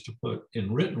is to put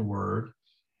in written word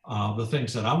the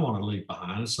things that I want to leave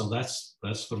behind. So that's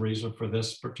the reason for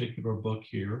this particular book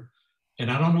here. And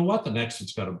I don't know what the next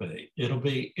one's going to be. It'll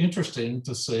be interesting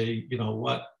to see,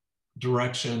 what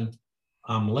direction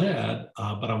I'm led,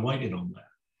 but I'm waiting on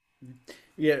that.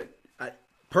 Yeah.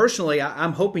 Personally,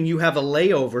 I'm hoping you have a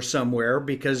layover somewhere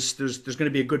because there's going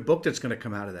to be a good book that's going to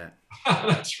come out of that.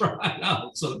 That's right. I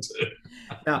hope so too.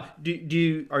 Now,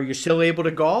 are you still able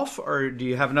to golf, or do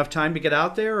you have enough time to get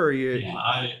out there? Or Yeah,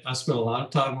 I spent a lot of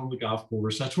time on the golf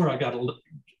course. That's where I got to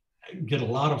get a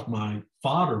lot of my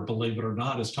fodder, believe it or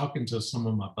not, is talking to some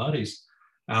of my buddies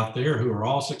out there who are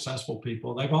all successful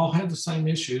people. They've all had the same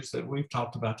issues that we've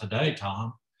talked about today,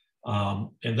 Tom,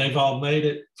 and they've all made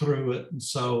it through it. And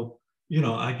so,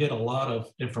 I get a lot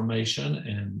of information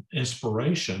and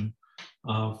inspiration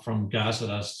from guys that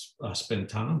I spend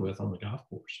time with on the golf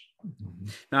course. Mm-hmm.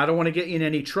 Now, I don't want to get you in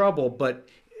any trouble, but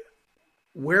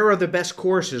where are the best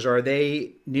courses? Are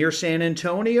they near San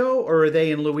Antonio, or are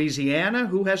they in Louisiana?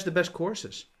 Who has the best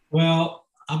courses? Well,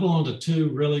 I belong to 2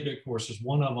 really good courses.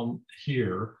 One of them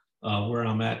here, where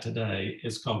I'm at today,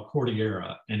 is called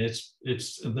Cordillera, and it's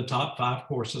in the top 5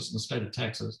 courses in the state of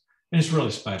Texas. And it's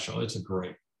really special. It's a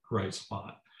great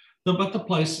spot. But the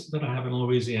place that I have in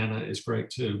Louisiana is great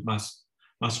too. My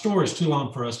story is too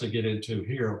long for us to get into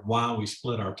here of why we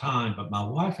split our time. But my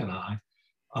wife and I,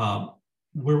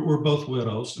 we're both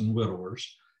widows and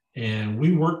widowers, and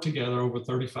we worked together over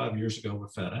 35 years ago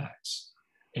with FedEx.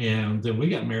 And then we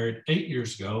got married 8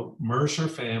 years ago, merged her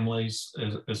families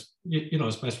as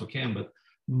best we can. But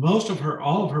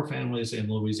all of her family is in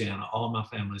Louisiana. All of my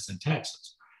family is in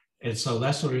Texas. And so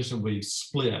that's the reason we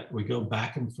split. We go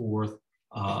back and forth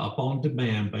upon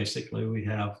demand. Basically, we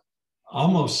have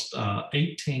almost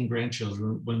 18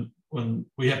 grandchildren. When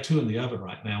we have 2 in the oven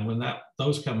right now, when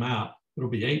those come out, it'll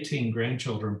be 18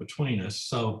 grandchildren between us.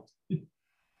 So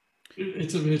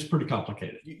it's pretty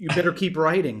complicated. You better keep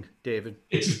writing, David.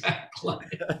 Exactly.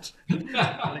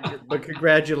 But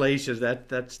congratulations,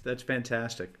 that's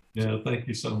fantastic. Yeah, thank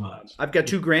you so much. I've got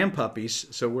 2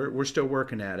 grandpuppies, so we're still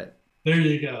working at it. There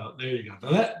you go.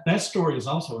 Now that story is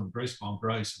also in Grace Upon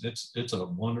Grace, and it's a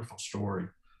wonderful story.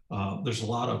 There's a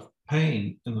lot of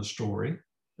pain in the story,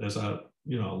 as I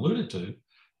alluded to,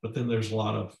 but then there's a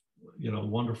lot of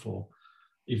wonderful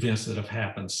events that have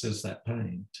happened since that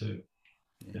pain too.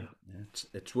 Yeah.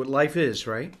 It's what life is,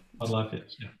 right? What life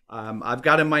is. Yeah. I've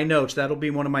got in my notes that'll be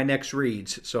one of my next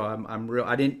reads. So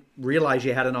I didn't realize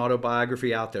you had an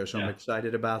autobiography out there, so I'm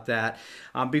excited about that.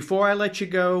 Before I let you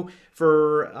go,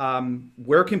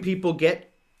 where can people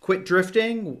get Quit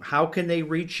Drifting? How can they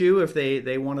reach you if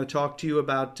they want to talk to you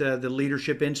about the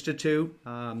Leadership Institute?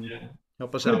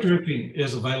 Help us out. Quit Drifting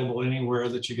is available anywhere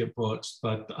that you get books,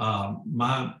 but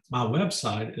my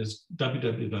website is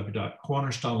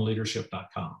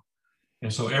www.cornerstoneleadership.com.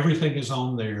 And so everything is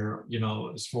on there,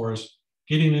 as far as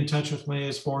getting in touch with me,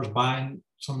 as far as buying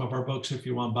some of our books, if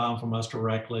you want to buy them from us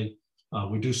directly.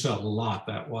 We do sell a lot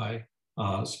that way,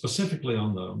 specifically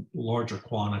on the larger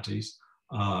quantities.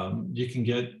 You can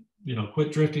get,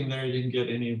 Quit Drifting there. You can get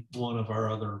any one of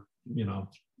our other,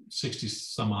 60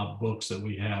 some odd books that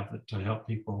we have to help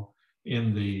people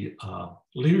in the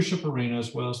leadership arena,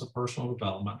 as well as the personal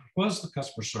development, as well as the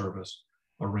customer service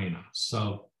arena.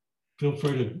 So feel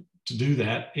free to do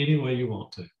that any way you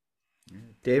want to.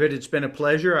 David, it's been a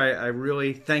pleasure. I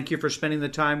really thank you for spending the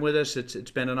time with us.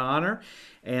 It's been an honor,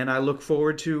 and I look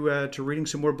forward to reading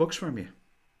some more books from you.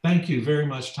 Thank you very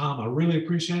much, Tom. I really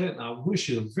appreciate it, and I wish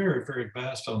you the very, very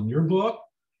best on your book.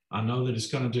 I know that it's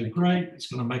going to do great. It's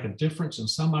going to make a difference in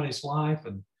somebody's life,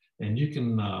 and you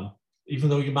can, even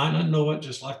though you might not know it,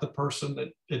 just like the person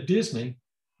at Disney,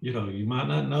 you might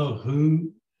not know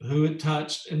who it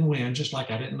touched and when, just like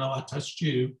I didn't know I touched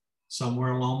you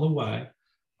somewhere along the way.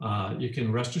 You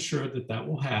can rest assured that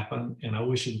will happen, and I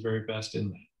wish you the very best in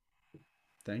that.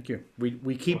 Thank you.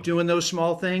 We keep doing those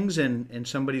small things, and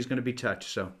somebody's going to be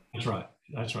touched. So That's right.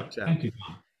 Thank you,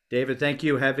 Tom. David, thank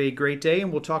you. Have a great day,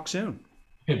 and we'll talk soon.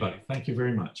 Hey, buddy. Thank you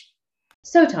very much.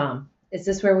 So, Tom, is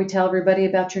this where we tell everybody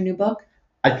about your new book?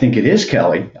 I think it is,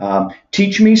 Kelly.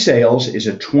 Teach Me Sales is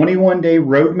a 21-day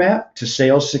roadmap to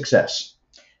sales success.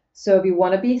 So if you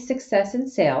want to be a success in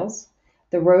sales,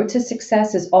 the road to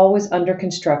success is always under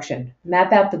construction.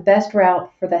 Map out the best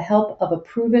route for the help of a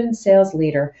proven sales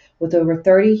leader with over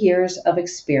 30 years of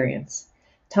experience.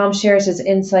 Tom shares his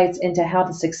insights into how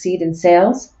to succeed in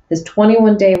sales. His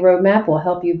 21-day roadmap will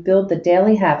help you build the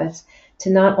daily habits to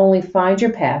not only find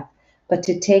your path, but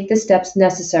to take the steps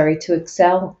necessary to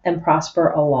excel and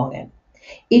prosper along it.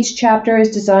 Each chapter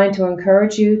is designed to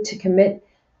encourage you to commit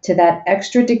to that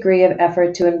extra degree of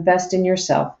effort to invest in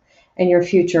yourself and your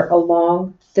future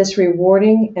along this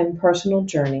rewarding and personal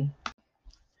journey.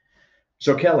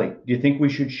 So, Kelly, do you think we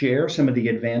should share some of the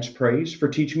advanced praise for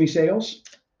Teach Me Sales?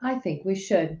 I think we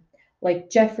should. Like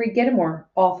Jeffrey Gitomer,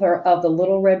 author of The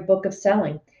Little Red Book of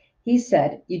Selling, he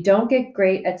said, "You don't get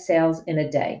great at sales in a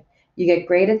day. You get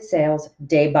great at sales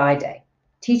day by day."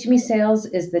 Teach Me Sales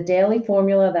is the daily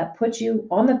formula that puts you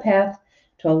on the path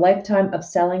to a lifetime of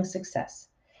selling success.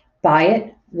 Buy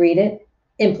it, read it,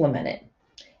 implement it.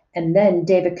 And then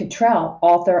David Cottrell,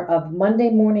 author of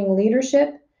Monday Morning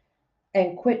Leadership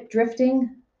and Quit Drifting,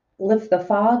 Lift the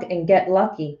Fog, and Get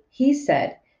Lucky, he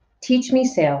said, "Teach Me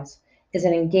Sales is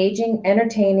an engaging,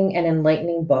 entertaining, and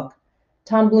enlightening book."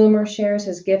 Tom Bloomer shares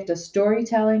his gift of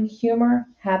storytelling, humor,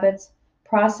 habits,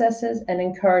 processes, and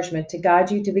encouragement to guide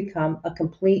you to become a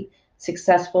complete,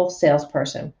 successful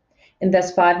salesperson.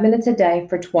 Invest 5 minutes a day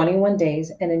for 21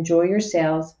 days and enjoy your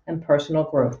sales and personal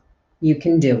growth. You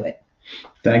can do it.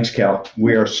 Thanks, Kel.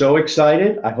 We are so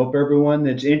excited. I hope everyone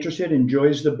that's interested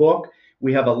enjoys the book.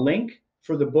 We have a link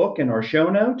for the book in our show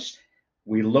notes.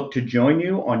 We look to join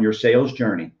you on your sales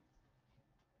journey.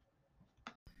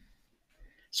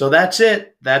 So that's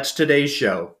it. That's today's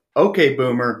show. Okay,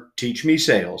 Boomer, teach me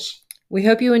sales. We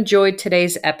hope you enjoyed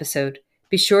today's episode.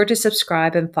 Be sure to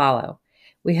subscribe and follow.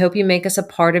 We hope you make us a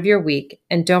part of your week,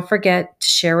 and don't forget to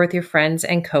share with your friends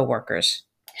and coworkers.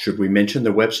 Should we mention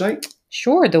the website?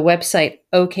 Sure, the website,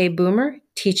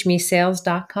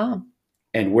 okboomer.teachmesales.com.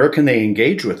 And where can they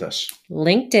engage with us?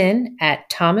 LinkedIn at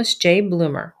Thomas J.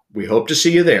 Bloomer. We hope to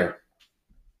see you there.